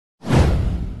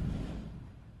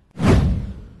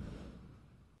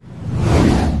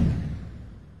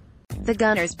The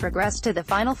Gunners progressed to the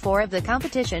Final Four of the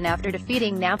competition after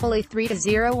defeating Napoli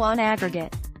 3-0 on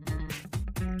aggregate.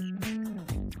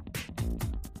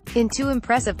 In two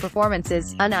impressive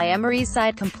performances, Unai Emery's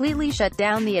side completely shut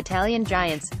down the Italian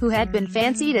giants, who had been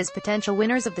fancied as potential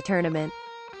winners of the tournament.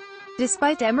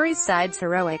 Despite Emery's side's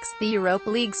heroics, the Europa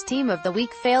League's Team of the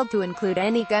Week failed to include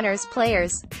any Gunners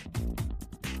players.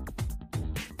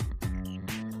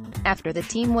 After the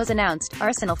team was announced,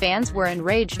 Arsenal fans were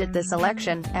enraged at the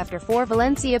selection, after 4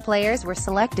 Valencia players were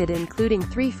selected including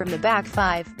 3 from the back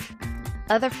 5.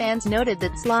 Other fans noted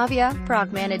that Slavia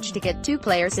Prague managed to get 2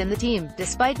 players in the team,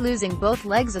 despite losing both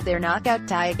legs of their knockout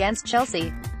tie against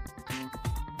Chelsea.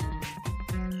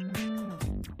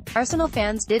 Arsenal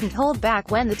fans didn't hold back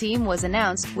when the team was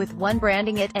announced, with one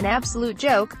branding it an absolute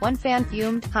joke. One fan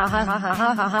fumed, "Ha ha ha ha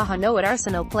ha ha ha ha, no, at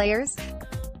Arsenal players?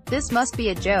 This must be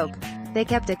a joke. They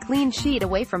kept a clean sheet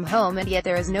away from home and yet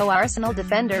there is no Arsenal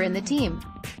defender in the team.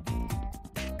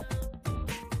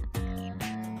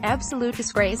 Absolute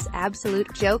disgrace,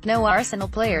 absolute joke, no Arsenal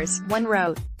players," one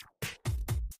wrote.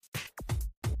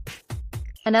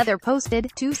 Another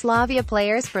posted, "2 Slavia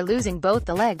players for losing both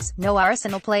the legs, no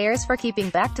Arsenal players for keeping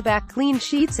back-to-back clean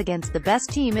sheets against the best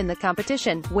team in the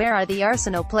competition. Where are the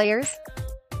Arsenal players?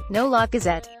 No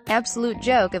Lacazette. Absolute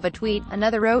joke of a tweet."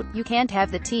 Another wrote, "You can't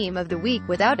have the Team of the Week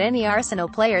without any Arsenal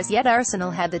players, yet Arsenal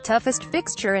had the toughest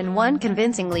fixture and won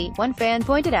convincingly," one fan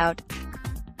pointed out.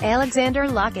 Alexander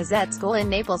Lacazette's goal in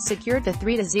Naples secured the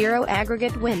 3-0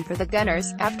 aggregate win for the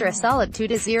Gunners, after a solid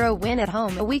 2-0 win at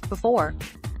home a week before.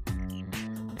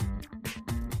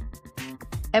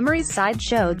 Emery's side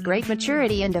showed great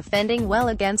maturity in defending well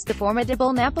against the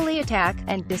formidable Napoli attack,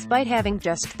 and, despite having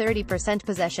just 30%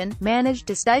 possession, managed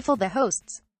to stifle the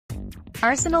hosts.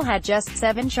 Arsenal had just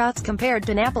 7 shots compared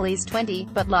to Napoli's 20,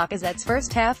 but Lacazette's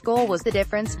first-half goal was the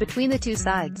difference between the two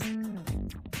sides.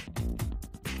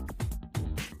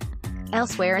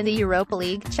 Elsewhere in the Europa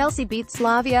League, Chelsea beat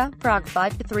Slavia Prague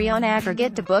 5-3 on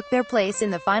aggregate to book their place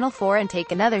in the Final Four and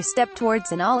take another step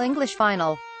towards an all-English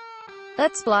final.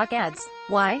 Let's block ads.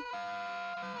 Why?